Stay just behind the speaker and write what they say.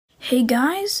Hey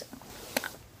guys,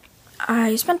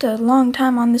 I spent a long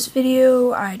time on this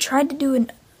video. I tried to do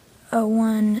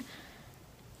one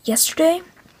yesterday,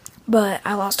 but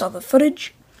I lost all the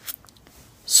footage.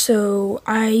 So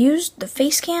I used the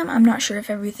face cam. I'm not sure if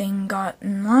everything got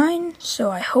in line,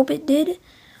 so I hope it did.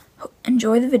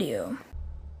 Enjoy the video.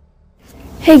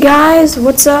 Hey guys,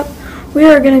 what's up? We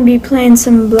are going to be playing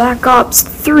some Black Ops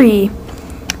 3.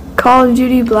 Call of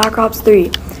Duty Black Ops 3.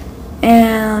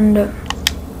 And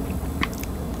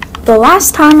the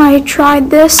last time I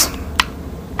tried this,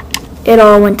 it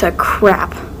all went to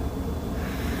crap.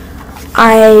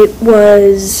 I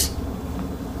was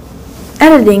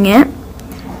editing it,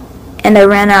 and I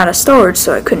ran out of storage,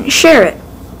 so I couldn't share it.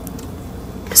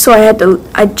 So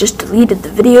I just deleted the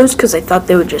videos because I thought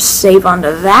they would just save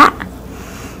onto that.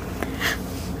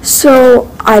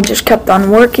 So I just kept on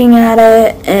working at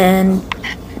it, and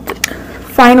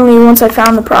finally, once I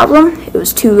found the problem, it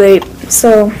was too late.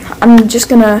 So I'm just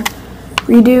gonna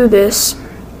redo this.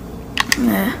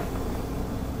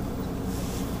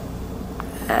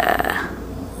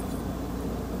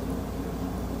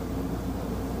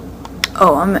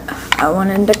 I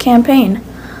went into campaign.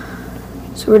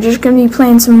 So we're just gonna be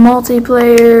playing some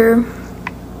multiplayer.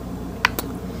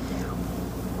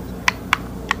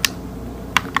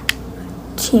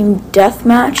 Team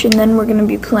deathmatch, and then we're gonna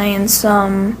be playing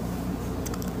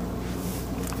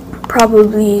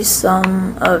probably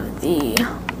some of the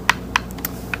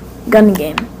gun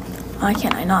game. Why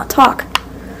can't I not talk?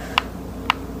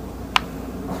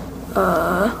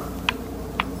 I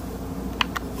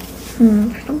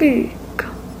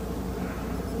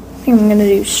think I'm gonna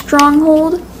do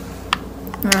Stronghold.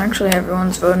 Actually,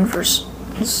 everyone's voting for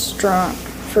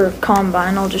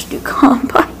Combine. I'll just do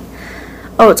Combine.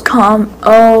 Oh, it's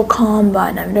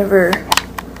Combine.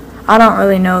 I don't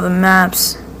really know the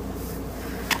maps.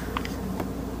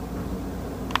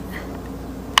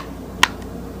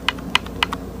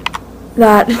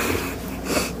 That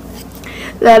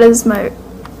is my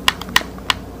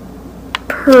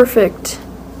perfect.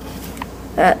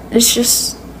 It's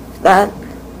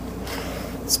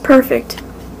perfect.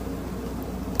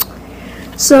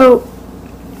 So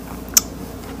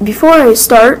before I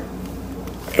start,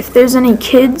 if there's any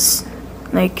kids,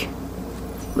 like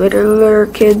littler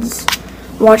kids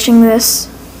watching this,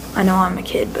 I know I'm a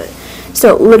kid, but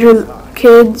still, littler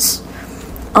kids,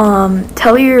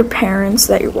 tell your parents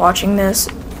that you're watching this,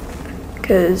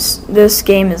 because this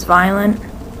game is violent.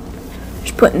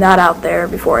 Just putting that out there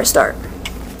before I start.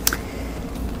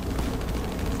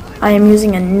 I am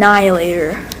using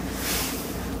Annihilator.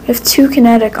 I have 2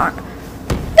 kinetic on.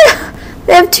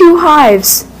 They have 2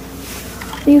 hives.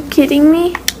 Are you kidding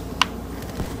me?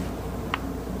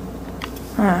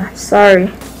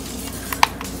 Sorry.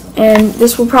 And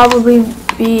this will probably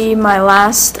be my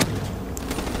last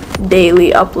daily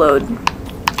upload,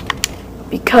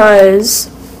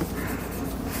 because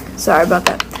sorry about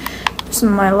that. Some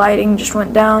of my lighting just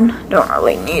went down. Don't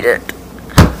really need it.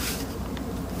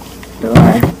 Do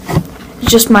I? It's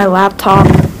just my laptop.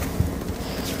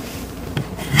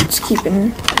 Just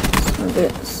keeping some of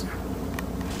this.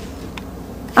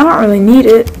 I don't really need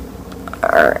it.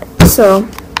 Alright, so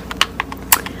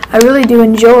I really do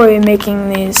enjoy making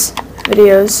these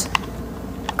videos.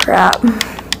 Crap.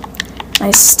 I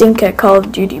stink at Call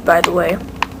of Duty, by the way.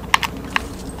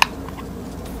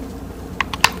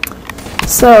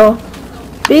 So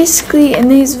basically, in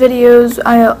these videos,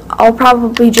 I'll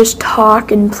probably just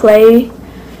talk and play.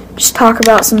 Just talk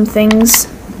about some things.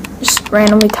 Just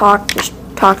randomly talk. Just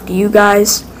talk to you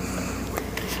guys.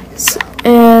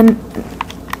 And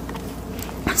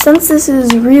since this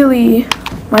is really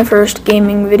my first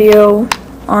gaming video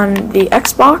on the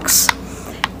Xbox,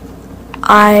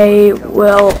 I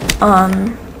will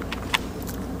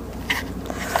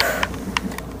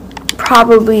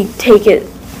probably take it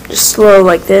slow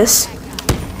like this.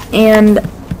 And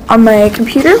on my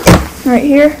computer, right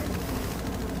here,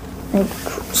 my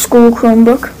school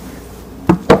Chromebook,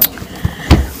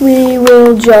 we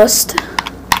will just,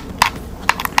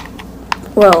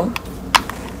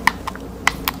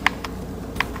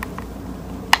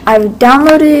 I've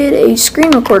downloaded a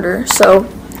screen recorder, so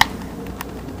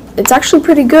it's actually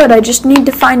pretty good. I just need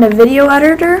to find a video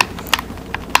editor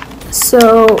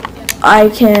so I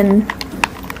can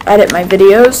edit my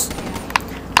videos.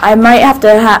 I might have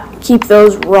to keep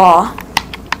those raw,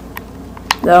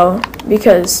 though,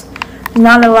 because there's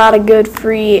not a lot of good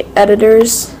free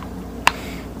editors,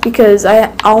 because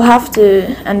I'll have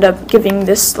to end up giving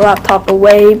this laptop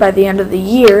away by the end of the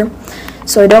year,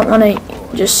 so I don't want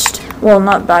to just,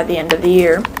 not by the end of the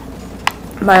year,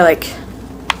 by like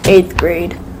 8th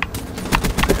grade.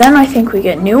 But then I think we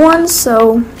get new ones,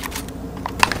 so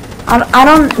I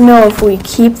don't know if we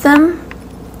keep them.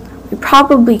 We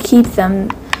probably keep them,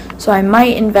 so I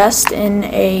might invest in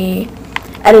a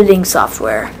editing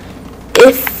software.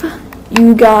 If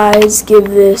you guys give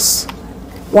this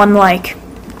 1 like,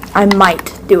 I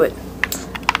might do it.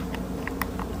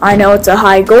 I know it's a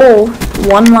high goal,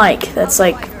 1 like. That's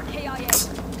like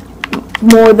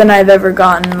more than I've ever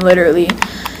gotten, literally.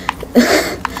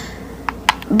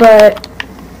 But,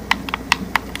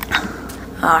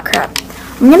 crap.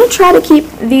 I'm gonna try to keep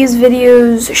these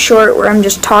videos short where I'm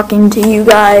just talking to you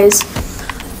guys.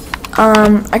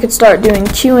 I could start doing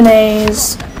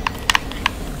Q&As.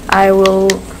 I will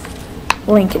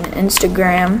link an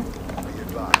Instagram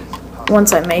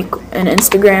once I make an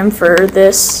Instagram for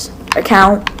this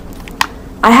account.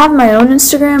 I have my own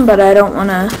Instagram, but I don't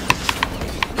want to,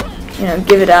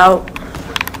 give it out.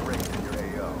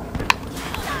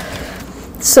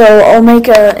 So I'll make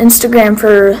an Instagram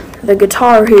for the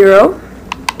Guitar Hero.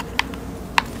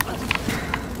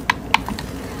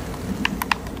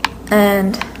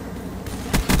 And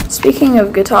speaking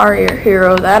of Guitar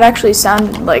Hero, that actually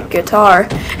sounded like guitar.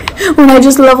 When I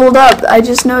just leveled up, I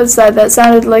just noticed that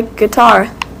sounded like guitar.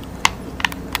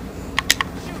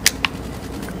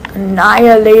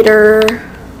 Annihilator.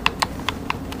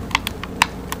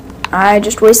 I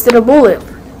just wasted a bullet.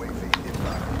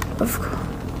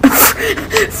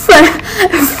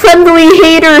 Friendly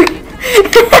hater.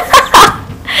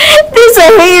 There's a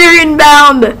hater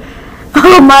inbound.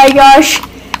 Oh my gosh.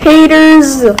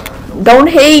 Haters. Don't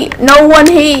hate. No one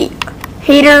hate.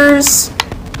 Haters.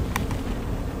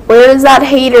 Where is that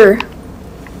hater?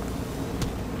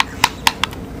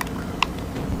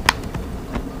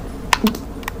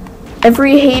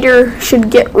 Every hater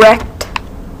should get wrecked.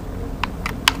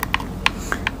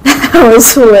 That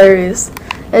was hilarious.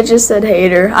 It just said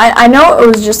hater. I know it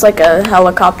was just like a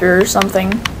helicopter or something.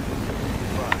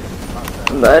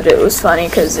 But it was funny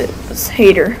because it was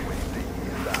hater.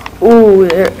 Ooh,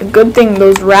 good thing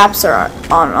those raps are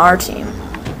on our team.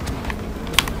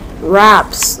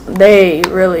 Raps, they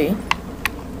really...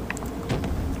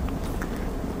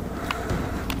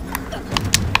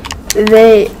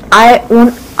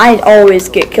 I always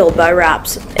get killed by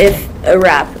raps if a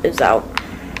rap is out.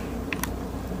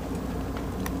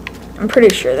 I'm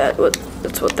pretty sure that's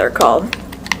what they're called.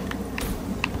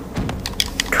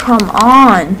 Come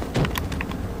on.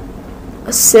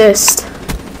 Assist.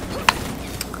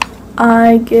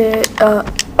 I get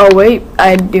oh wait,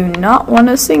 I do not want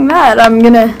to sing that.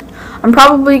 I'm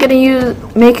probably gonna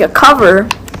make a cover.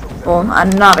 Well,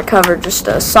 not a cover, just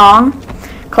a song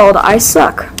called I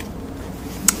Suck.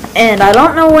 And I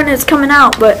don't know when it's coming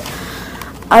out, but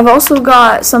I've also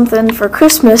got something for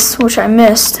Christmas which I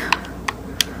missed.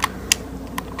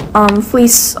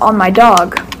 Fleece on My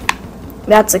Dog.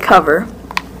 That's a cover.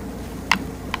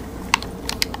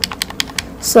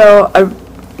 So,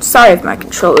 sorry if my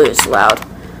controller is loud.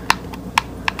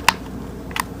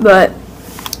 But,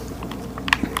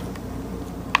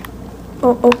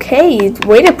 oh, okay,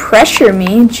 way to pressure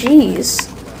me, jeez.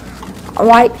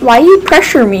 Why you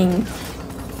pressure me?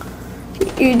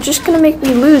 You're just gonna make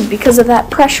me lose because of that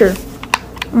pressure.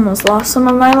 Almost lost some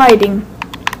of my lighting.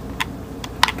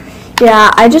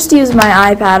 Yeah, I just use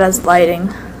my iPad as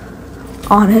lighting,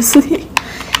 honestly.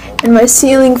 And my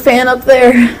ceiling fan up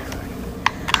there.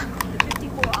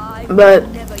 But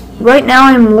right now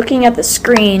I'm looking at the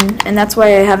screen, and that's why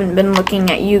I haven't been looking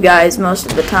at you guys most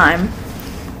of the time.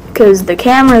 Because the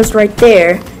camera's right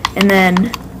there, and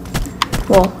then,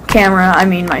 well, camera, I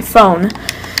mean my phone.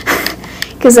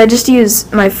 Because I just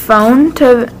use my phone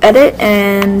to edit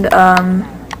and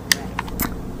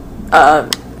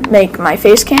make my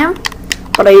face cam.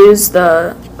 But I use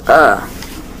the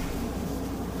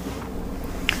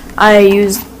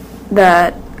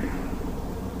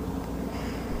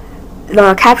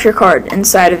capture card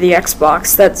inside of the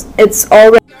Xbox. It's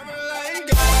already